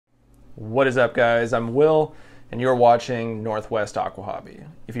What is up, guys? I'm Will and you're watching Northwest Aqua Hobby.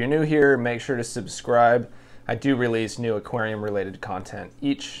 If you're new here, make sure to subscribe. I do release new aquarium related content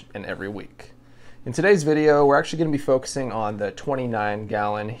each and every week. In today's video, we're actually going to be focusing on the 29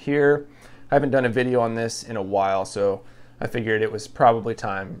 gallon here. I haven't done a video on this in a while, so I figured it was probably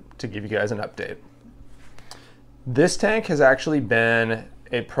time to give you guys an update. This tank has actually been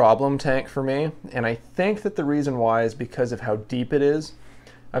a problem tank for me, and I think that the reason why is because of how deep it is.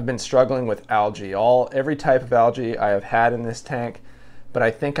 I've been struggling with algae, every type of algae I have had in this tank, but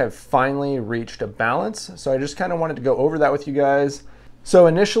I think I've finally reached a balance. So I just kind of wanted to go over that with you guys. So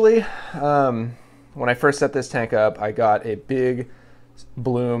initially, when I first set this tank up, I got a big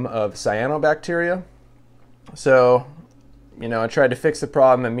bloom of cyanobacteria. So, I tried to fix the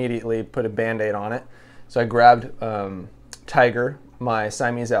problem immediately, put a Band-Aid on it. So I grabbed Tiger, my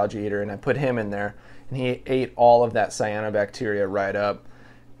Siamese algae eater, and I put him in there, and he ate all of that cyanobacteria right up.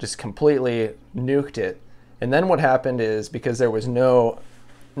 Just completely nuked it. And then what happened is, because there was none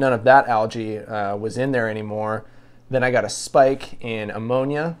of that algae was in there anymore, then I got a spike in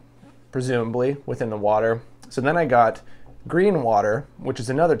ammonia, presumably within the water. So then I got green water, which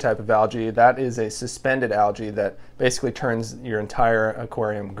is another type of algae. That is a suspended algae that basically turns your entire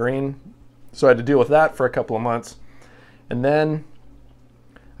aquarium green. So I had to deal with that for a couple of months. And then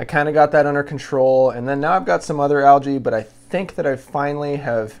I kind of got that under control. And then now I've got some other algae, but I think that I finally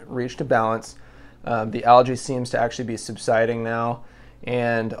have reached a balance. The algae seems to actually be subsiding now,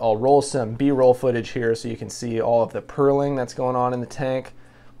 and I'll roll some B-roll footage here so you can see all of the pearling that's going on in the tank.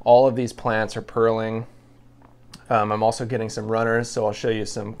 All of these plants are pearling. I'm also getting some runners, so I'll show you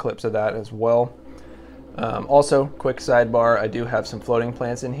some clips of that as well. Also, quick sidebar, I do have some floating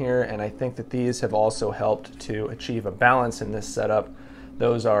plants in here, and I think that these have also helped to achieve a balance in this setup.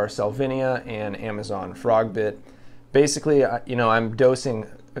 Those are Salvinia and Amazon frogbit. Basically, I'm dosing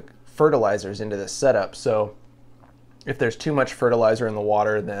fertilizers into this setup, so if there's too much fertilizer in the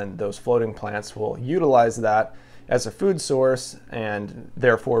water, then those floating plants will utilize that as a food source and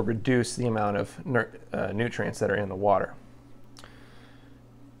therefore reduce the amount of nutrients that are in the water.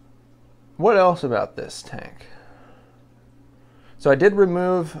 What else about this tank? So I did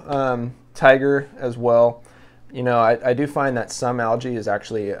remove Tiger as well. I do find that some algae is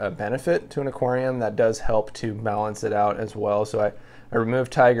actually a benefit to an aquarium. That does help to balance it out as well. So I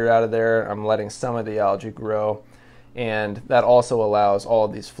removed Tiger out of there. I'm letting some of the algae grow. And that also allows all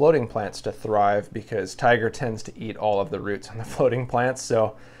of these floating plants to thrive, because Tiger tends to eat all of the roots on the floating plants.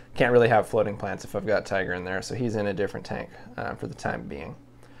 So can't really have floating plants if I've got Tiger in there. So he's in a different tank for the time being.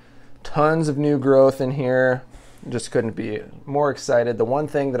 Tons of new growth in here. Just couldn't be more excited. The one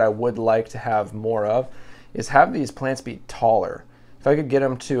thing that I would like to have more of is have these plants be taller. If I could get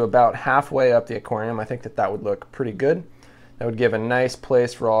them to about halfway up the aquarium, I think that would look pretty good. That would give a nice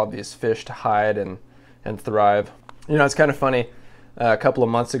place for all of these fish to hide and thrive. It's kind of funny. A couple of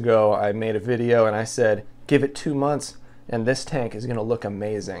months ago, I made a video and I said, give it 2 months and this tank is gonna look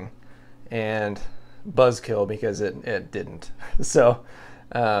amazing. And buzzkill, because it didn't. So,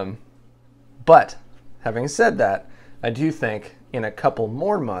 but having said that, I do think in a couple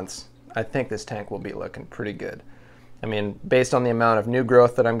more months, I think this tank will be looking pretty good. I mean, based on the amount of new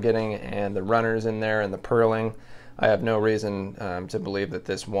growth that I'm getting and the runners in there and the pearling, I have no reason to believe that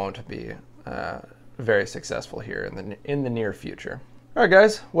this won't be very successful here in the near future. All right,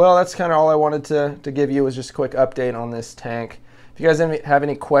 guys. Well, that's kind of all I wanted to give you, was just a quick update on this tank. If you guys have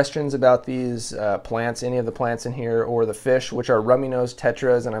any questions about these plants, any of the plants in here, or the fish, which are rummy nose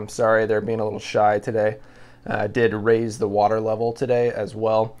tetras, and I'm sorry they're being a little shy today. I did raise the water level today as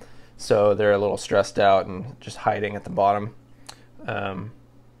well. So they're a little stressed out and just hiding at the bottom.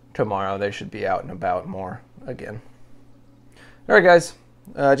 Tomorrow they should be out and about more again. All right, guys,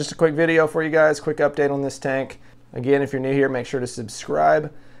 just a quick video for you guys, quick update on this tank. Again, if you're new here, make sure to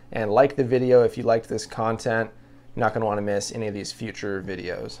subscribe and like the video if you liked this content. You're not going to want to miss any of these future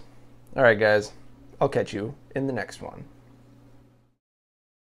videos. All right, guys, I'll catch you in the next one.